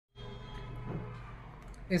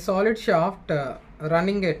A solid shaft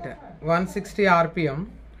running at 160 rpm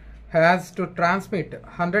has to transmit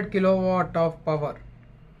 100 kilowatt of power.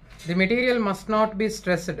 The material must not be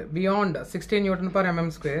stressed beyond 60 Newton per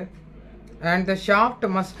mm square, and the shaft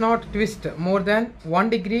must not twist more than 1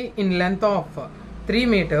 degree in length of 3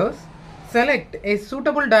 meters. Select a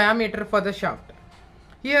suitable diameter for the shaft.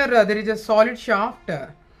 Here there is a solid shaft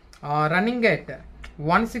running at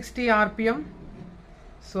 160 rpm.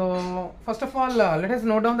 So first of all, let us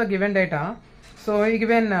note down the given data. So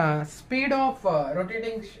given speed of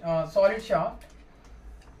rotating solid shaft.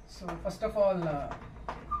 So first of all,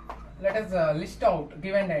 let us list out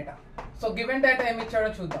given data. So given data emi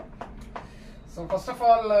ichado chuddam. So first of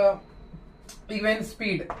all, given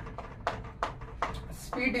speed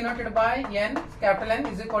denoted by n, capital N,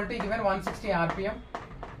 is equal to given 160 rpm,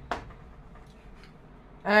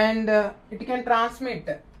 and it can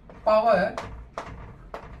transmit power.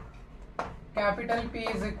 Capital P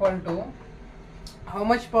is equal to, how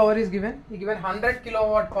much power is given? Given 100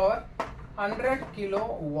 kilowatt power, 100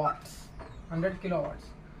 kilowatts, 100 kilowatts.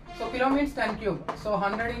 So kilo means 10 cube. So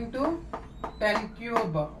 100 into 10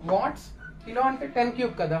 cube watts. Kilo ante 10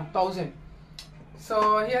 cube kada, 1000.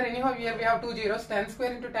 So here anyhow here we have two zeros. 10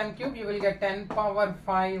 square into 10 cube, you will get 10 power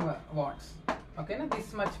 5 watts. Okay, na?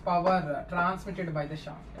 This much power transmitted by the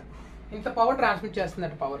shaft. In the power transmit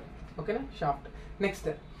chestnut power. Okay, na? Shaft. Next.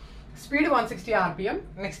 Speed 160 rpm.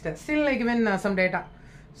 Next, still given some data.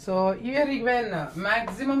 So here given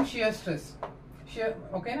maximum shear stress.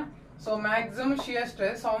 Okay, na? So maximum shear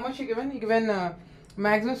stress, how much given? Given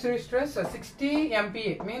maximum shear stress 60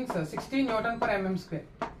 MPa, means 60 Newton per mm square.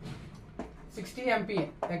 60 MPa.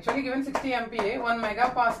 Actually given 60 MPa, 1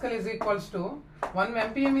 megapascal is equals to 1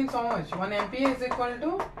 MPa means how much? 1 MPa is equal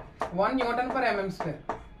to 1 Newton per mm square.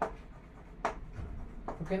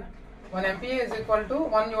 Okay, na? 1 MPa is equal to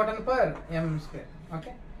 1 Newton per mm square.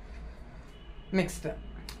 Okay. Next,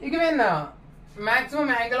 given maximum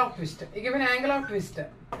angle of twist. Given angle of twist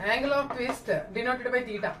denoted by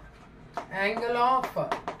theta. Angle of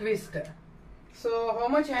twist. So how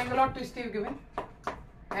much angle of twist is given?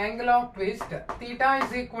 Angle of twist theta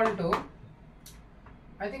is equal to,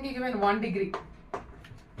 I think given 1 degree.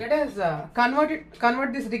 Let us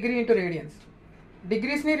convert this degree into radians.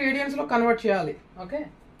 Degrees ni radians lo convert cheyali. Okay.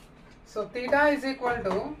 So theta is equal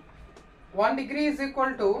to 1 degree is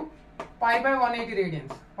equal to pi by 180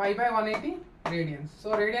 radians. Pi by 180 radians.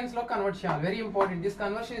 So radians lo convert cheyali. Very important. This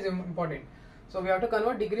conversion is important. So we have to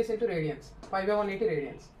convert degrees into radians. Pi by 180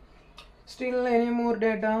 radians. Still any more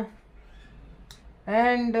data?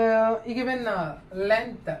 And given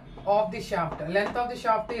length of the shaft. Length of the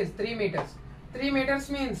shaft is 3 meters. 3 meters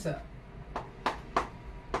means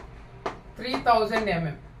 3000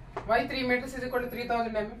 mm. Why 3 meters is equal to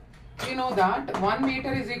 3000 mm? We know that 1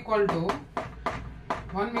 meter is equal to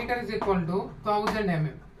 1000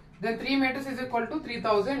 mm. Then 3 meters is equal to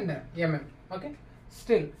 3000 mm. Okay.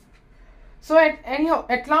 Still. So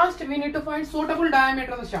at last we need to find suitable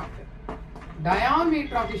diameter of the shaft.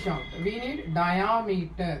 Diameter of the shaft. We need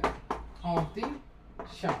diameter of the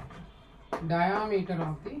shaft. Diameter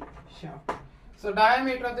of the shaft. So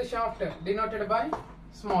diameter of the shaft denoted by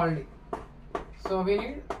small d. So we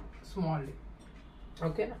need small d.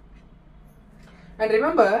 Okay. And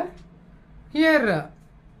remember, here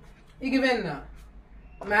given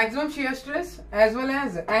maximum shear stress as well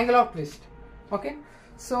as angle of twist. Okay.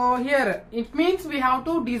 So here it means we have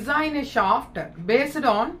to design a shaft based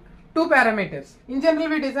on two parameters. In general,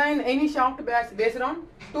 we design any shaft based on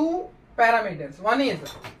two parameters. One is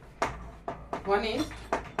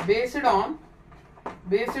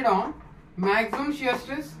based on maximum shear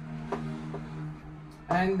stress,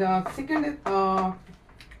 and the second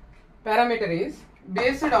parameter is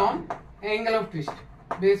based on angle of twist.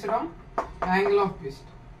 Based on angle of twist.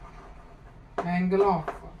 Angle of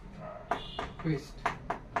twist.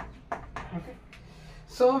 Okay.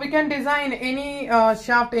 So we can design any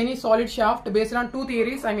shaft, any solid shaft based on two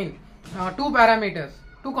theories. I mean, two parameters,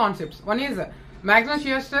 two concepts. One is maximum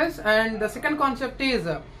shear stress, and the second concept is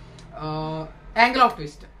angle of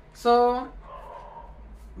twist. So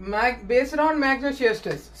based on maximum shear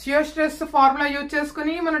stress formula use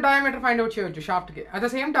cheskoni mana diameter find out cheyochu shaft ki. At the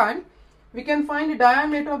same time, we can find the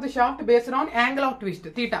diameter of the shaft based on angle of twist,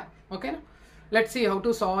 theta. Okay. Let's see how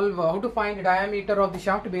to find the diameter of the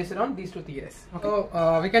shaft based on these two theories. Okay.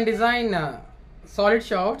 So we can design solid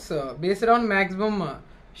shafts based on maximum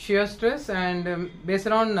shear stress and based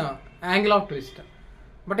on angle of twist.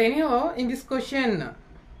 But anyhow, in this question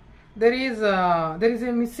there is a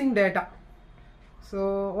missing data.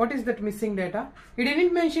 So what is that missing data? It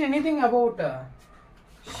didn't mention anything about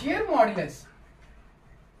shear modulus.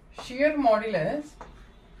 Shear modulus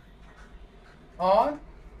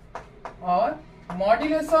or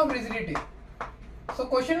modulus of rigidity. So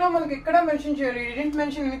question lo manaki ikkada mention cheyali, he didn't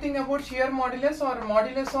mention anything about shear modulus or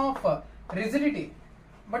modulus of rigidity,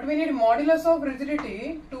 but we need modulus of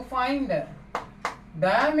rigidity to find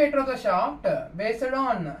diameter of the shaft based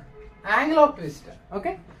on angle of twist.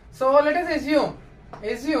 Okay, so let us assume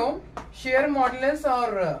shear modulus or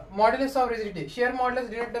modulus of rigidity. Shear modulus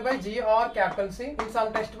denoted by G or capital C. In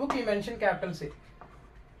some textbook you mention capital C.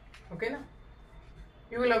 Okay, na?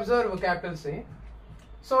 You will observe capital C.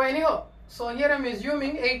 So anyhow, so here I am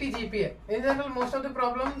assuming 80 GPa. In general, most of the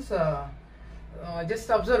problems just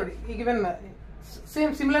observed. Given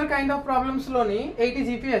same similar kind of problems loni 80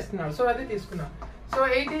 GPa istunnadu. So adi తీసుకున్నా. So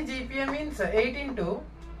 80 GPa means 8 into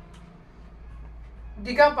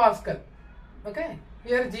gigapascal. Okay,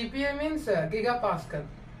 here GPa means gigapascal.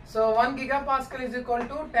 So 1 gigapascal is equal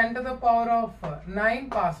to 10 to the power of 9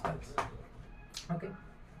 pascals. Okay,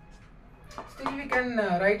 still we can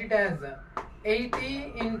write it as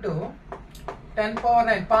 80 into 10 power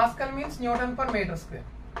 9. Pascal means Newton per meter square.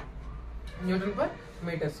 Newton per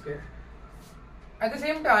meter square. At the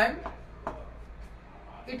same time,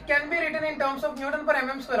 it can be written in terms of Newton per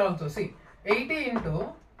mm square also. See, 80 into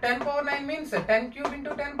 10 power 9 means 10 cube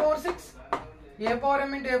into 10 power 6. A power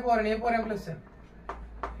m into a power n, a power m plus n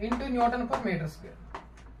into Newton per meter square.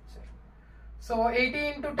 So 80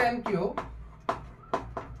 into 10 cube,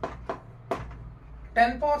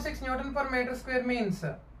 10 power 6 Newton per meter square means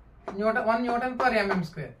 1 Newton per mm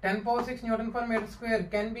square. 10 power 6 Newton per meter square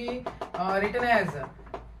can be written as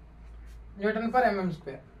Newton per mm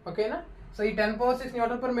square. Okay na? So ఈ 10 power 6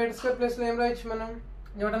 Newton per meter square plus ఏం రాయొచ్చు మనం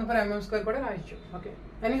Newton per mm square కూడా రాయొచ్చు. Okay,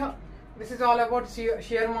 anyhow, this is all about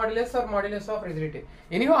shear modulus or modulus of rigidity.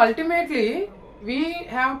 Anyhow, ultimately we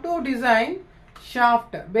have to design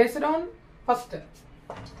shaft based on first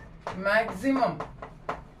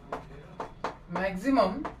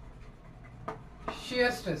maximum shear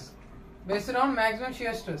stress, based on maximum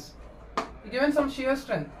shear stress, given some shear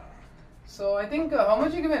strength. So I think how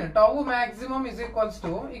much you given? Tau maximum is equals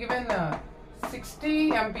to you given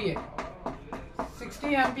 60 MPa.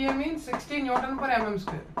 60 MPa means 60 Newton per mm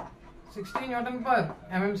square. 60 Newton per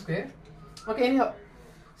mm square. Okay, anyhow,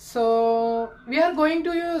 so we are going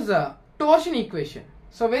to use torsion equation.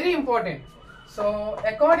 So very important. So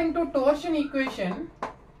according to torsion equation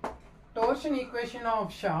of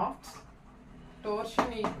shafts, torsion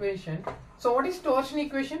equation. So what is torsion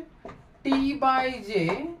equation? T by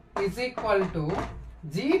J is equal to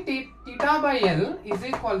G theta by L is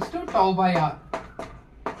equals to tau by R.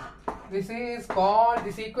 This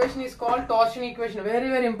equation is called torsion equation. Very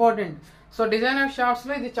very important. So design of shafts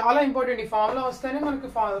lo idi chaala important. Ee formula vastane manaku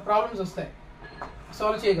problems vastayi,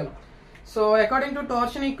 solve cheyagalam. So according to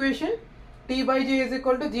torsion equation, T by J is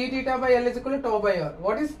equal to G theta by L is equal to tau by R.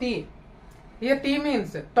 What is T? Here T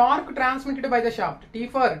means torque transmitted by the shaft. T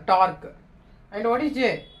for torque. And what is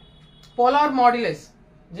J? Polar modulus.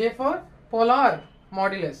 J for polar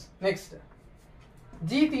modulus. Next,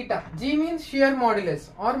 G theta. G means shear modulus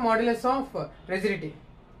or modulus of rigidity.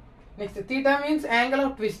 Next, theta means angle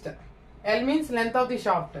of twist. L means length of the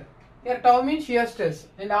shaft. Here tau means shear stress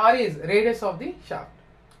and R is radius of the shaft.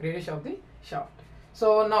 Radius of the shaft.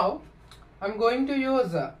 So now I am going to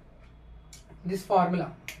use this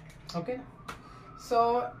formula. Okay.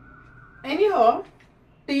 So anyhow,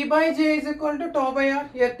 T by J is equal to tau by R.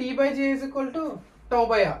 Here T by J is equal to tau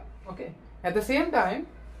by R. Okay. At the same time,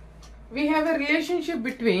 we have a relationship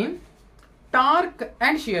between torque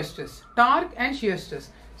and shear stress. Torque and shear stress.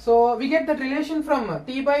 So we get that relation from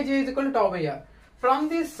T by J is equal to tau by R. From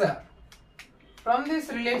this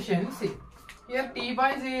relation, see here T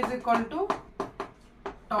by J is equal to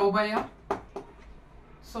tau by R.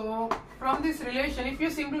 So from this relation, if you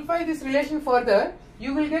simplify this relation further,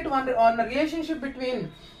 you will get one relationship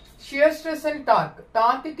between shear stress and torque.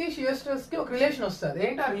 Torque ki shear stress ki oka relation vastadi.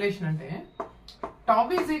 Enti aa relation ante tau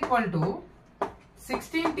is equal to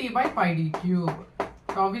 16T by pi d cube.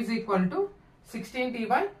 Tau is equal to 16T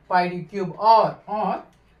by pi d cube, or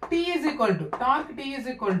T is equal to torque T is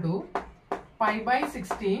equal to pi by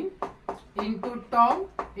 16 into tau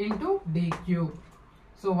into d cube.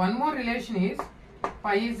 So one more relation is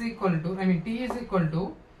pi is equal to, T is equal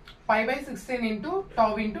to pi by 16 into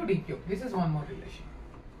tau into d cube. This is one more relation.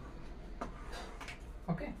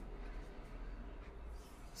 Okay.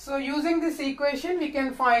 So using this equation, we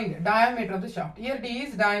can find diameter of the shaft. Here D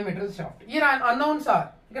is diameter of the shaft. Here unknowns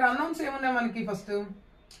are. Here unknowns emunnayi manaki first.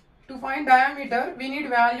 To find diameter, we need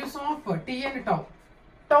values of T and tau.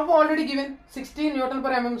 Tau already given 16 Newton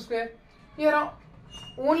per mm square. Here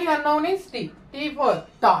only unknown is T. T for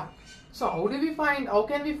torque. So how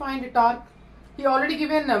can we find torque? he already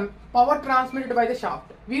given power transmitted by the shaft.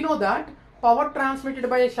 We know that power transmitted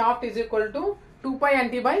by a shaft is equal to 2 pi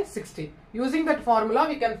nt by 60. Using that formula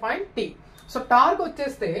we can find T. So torque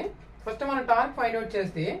vacheste, first మనం torque find out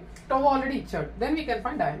చేస్తే tau already ఇచ్చాడు. Then we can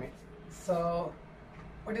find diameter. So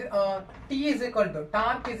what is T is equal to,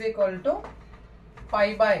 torque is equal to pi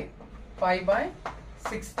by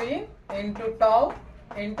 16 into tau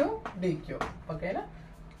into d cube. Okay na?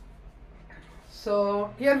 So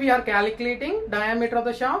here we are calculating diameter of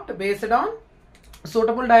the shaft based on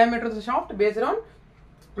suitable diameter of the shaft based on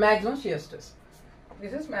maximum shear stress.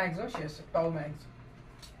 This is maximum shear stress, tau max.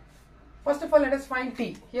 First of all, let us find T.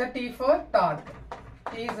 Here T for torque.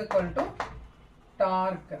 T is equal to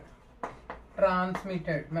torque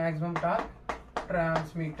transmitted, maximum torque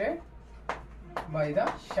transmitted by the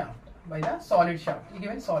shaft, by the solid shaft.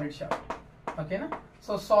 Given solid shaft. Okay na?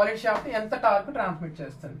 So solid shaft ఎంత torque transmit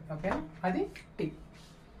చేస్తుంది. Okay na? అది T.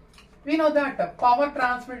 We know that power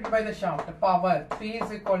transmitted by the shaft, power P is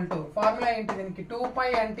equal to, formula ఏంటి దీనికి, 2 pi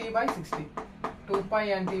nt by 60. 2 pi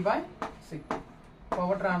nt by 60.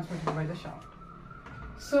 Power transmitted by the shaft.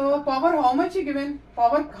 So power, how much is given?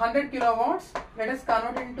 Power 100 kilowatts. Let us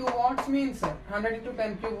convert into watts. Means 100 into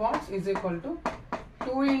 10 cube watts is equal to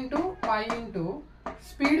 2 into pi into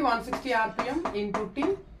speed 160 rpm into T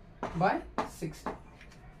by 60.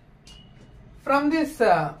 From this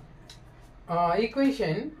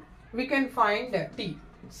equation we can find T.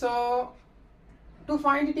 So to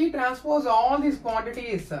find T, transpose all these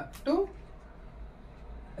quantities to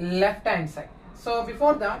left hand side. So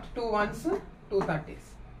before that, 2 ones, 2 30s,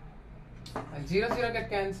 0 0 get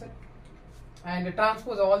cancelled, and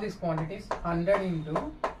transpose all these quantities. 100 into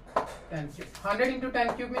 10 cube. 100 into 10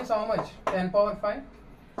 cube means how much? 10 power 5.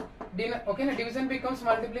 Okay, the division becomes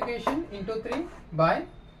multiplication into 3 by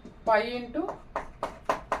pi into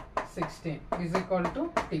 16 is equal to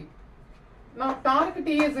T. Now torque T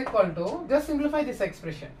is equal to, just simplify this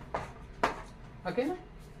expression. Okay,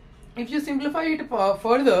 if you simplify it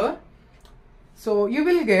further, so you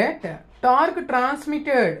will get torque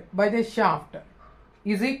transmitted by the shaft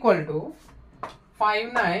is equal to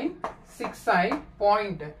 5968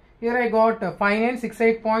 point. Here I got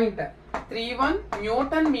 5968.31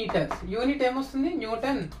 Newton meters. Unit em vastundi,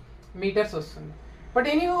 Newton meters vastundi. But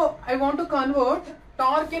anyhow, I want to convert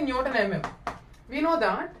torque in Newton mm. We know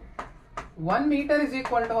that 1 meter is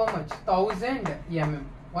equal to how much? 1000 mm.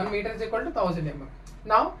 1 meter is equal to 1000 mm.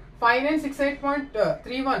 Now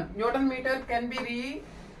 5968.31 Newton meter can be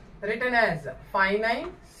rewritten as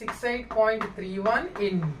 5968.31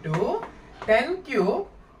 into 10 cube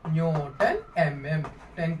Newton mm.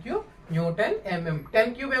 10 cube Newton mm.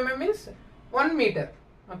 10 cube mm means 1 meter.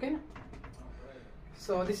 Okay.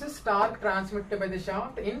 So this is torque transmitted by the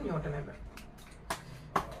shaft in Newton mm.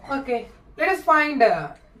 Okay. Let us find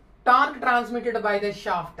torque transmitted by the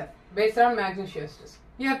shaft based on maximum shear stress.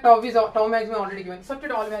 Here tau maximum already given.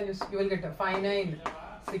 Substitute all values. You will get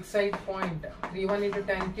 5968.31 into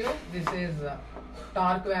 10 cube. This is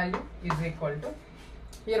torque value is equal to,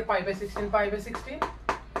 here pi by 16, pi by 16.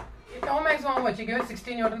 Tau maximum how much? You given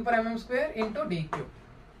 16 Newton per mm square into d cube.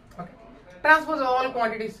 Okay. Transpose all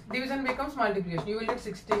quantities. Division becomes multiplication. You will get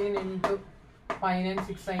 16 into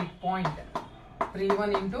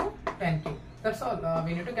 5968.31 into 10 cube. That's all.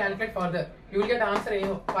 We need to calculate further. You will get answer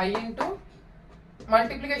pi into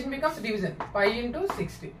multiplication becomes division. Pi into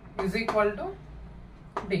 60 is equal to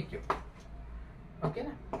d cube. Okay.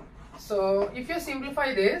 So if you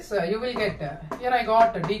simplify this, you will get here I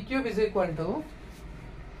got d cube is equal to.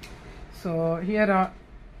 So here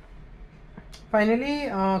finally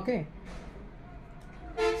okay.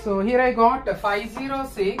 So here I got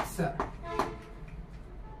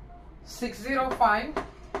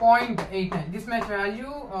 506,605.89. This much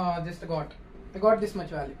value just I got this much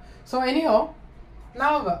value. So anyhow,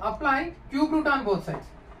 now apply cube root on both sides.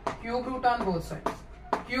 Cube root on both sides.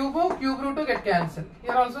 Cube root to get cancelled.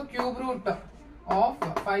 Here also cube root of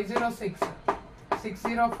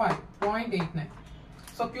 506,605.89.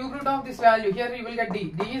 So cube root of this value, here you will get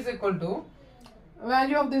d. D is equal to,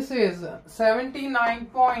 value of this is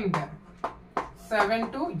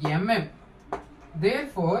 79.72 mm.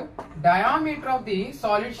 Therefore, diameter of the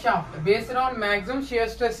solid shaft based on maximum shear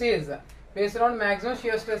stress is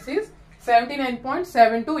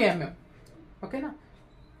 79.72 mm. Okay, na?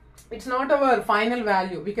 It's not our final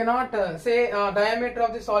value. We cannot say diameter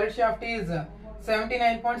of the solid shaft is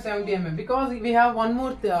 79.70 mm because we have one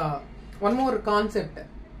more concept,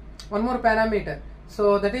 one more parameter.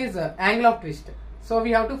 So that is angle of twist. So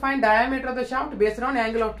we have to find diameter of the shaft based on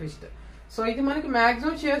angle of twist. So ఇది మనకి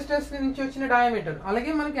maximum shear stress నుంచి వచ్చిన diameter.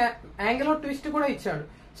 అలాగే మనకి angle of twist కూడా ఇచ్చాడు.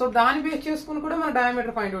 So దాన్ని base చేసుకుని కూడా మన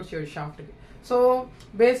డయామీటర్ ఫైండ్ అవుట్ చేయొచ్చు షాఫ్ట్ కి. So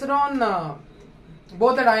based on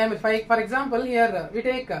both the diameter. For example, here we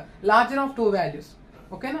take larger of two values.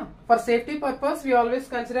 Okay, na? For safety purpose, we always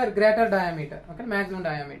consider greater diameter. Okay, maximum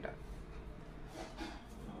diameter.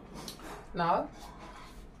 Now,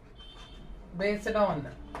 based on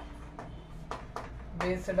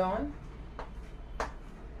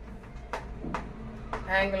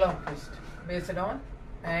angle of twist. Based on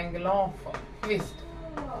angle of twist.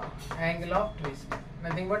 Angle of twist.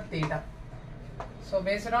 Nothing but theta. So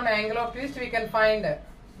based on angle of twist, we can find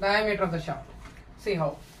diameter of the shaft. See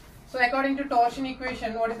how. So according to torsion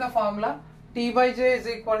equation, what is the formula? T by J is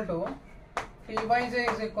equal to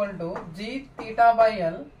G theta by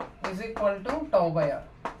L is equal to tau by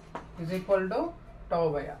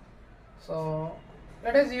R. So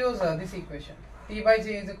let us use this equation. T by J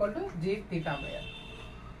is equal to G theta by L.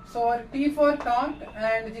 So T for torque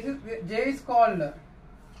and J is called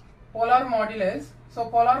polar modulus. So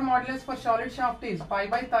polar modulus for solid shaft is pi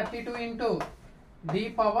by 32 into d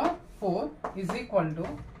power 4 is equal to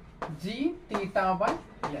G theta by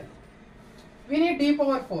L. We need d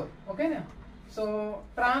power 4. Okay now. So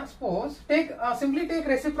transpose, simply take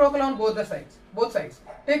reciprocal on both sides.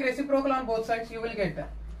 Take reciprocal on both sides, you will get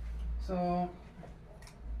that. So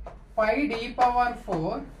pi d power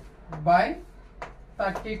 4 by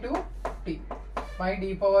 32t. Pi d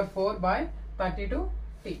power 4 by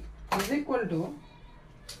 32t is equal to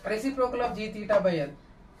reciprocal of G theta by L.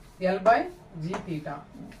 L by G theta.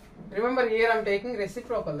 Remember, here I am taking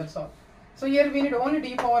reciprocal, that's all. So here we need only d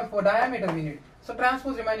power 4 diameter we need. So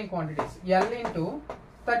transpose remaining quantities. L into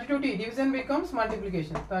 32t, division becomes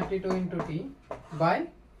multiplication. 32 into t by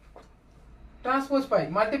transpose pi.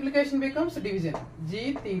 Multiplication becomes division. G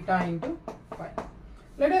theta into pi.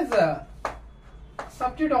 Let us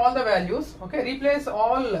substitute all the values. Okay, replace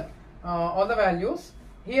all the values.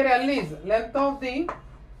 Here L is length of the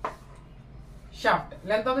shaft.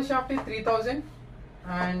 Length of the shaft is 3000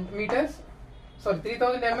 and meters. Sorry,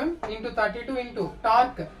 3000 mm into 32 into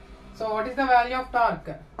torque. So what is the value of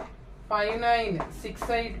torque?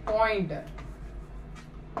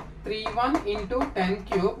 5968.31 into 10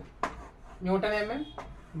 cube Newton mm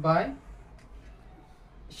by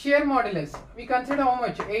shear modulus. We consider how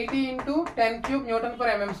much? 80 into 10 cube Newton per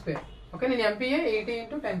mm square. Okay, in MPa 80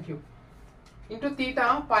 into 10 cube into theta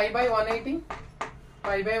pi by 180.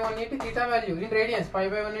 Pi by 180 theta value in radians, pi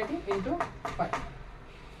by 180 into pi.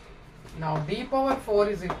 Now d power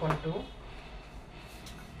 4 is equal to,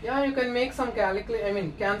 you can make some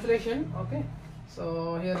cancellation. Okay, so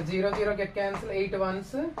here 0 0 get cancelled, 8 ones,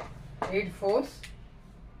 8 fours.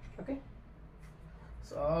 Okay,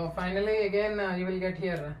 so finally again you will get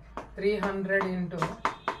here 300 into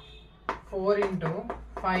 4 into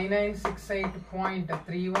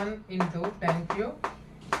 5968.31 into 10 cube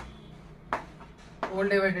whole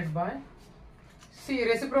divided by, see,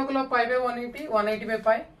 reciprocal of pi by 180, 180 by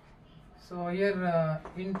pi. So here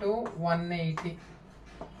into 180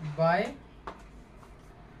 by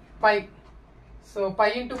pi. So pi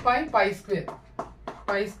into pi, pi square.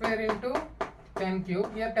 Pi square into 10 cube.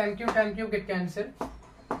 Here 10 cube get cancelled.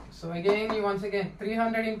 So again, once again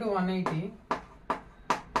 300 into 180.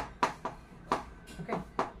 Okay,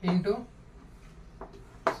 into.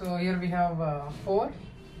 So here we have 4.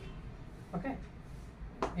 Okay,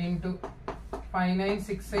 into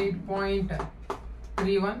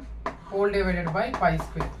 5968.31 whole divided by pi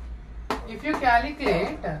square. If you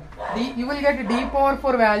calculate, you will get d power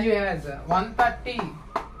 4 value as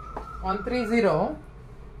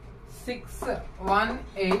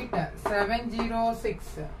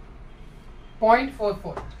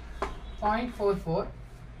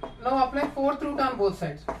Now apply 4th root on both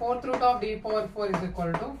sides. 4th root of d power 4 is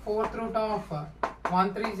equal to 4th root of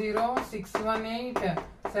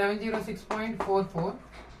 130,618,706.44.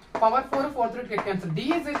 Power 4, 4th root get cancelled. D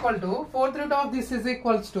is equal to 4th root of this is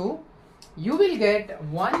equals to, you will get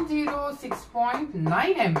 106.9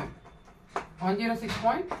 mm.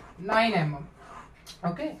 106.9 mm.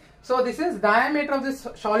 Okay, so this is diameter of this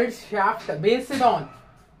solid shaft based on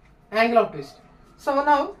angle of twist. So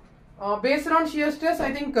now based on shear stress,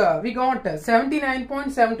 I think we got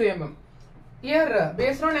 79.72 mm. Here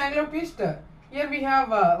based on angle of twist, here we have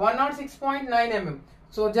 106.9 mm.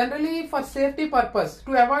 So generally for safety purpose,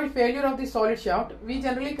 to avoid failure of the solid shaft, we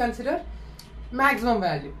generally consider maximum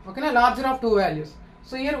value. Okay, now larger of two values.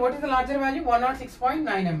 So here what is the larger value? 106.9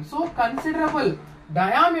 mm. So considerable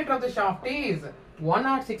diameter of the shaft is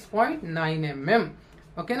 106.9 mm.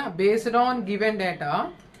 Okay, now based on given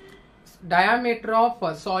data, diameter of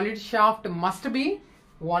a solid shaft must be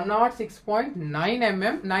 106.9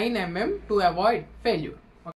 mm to avoid failure.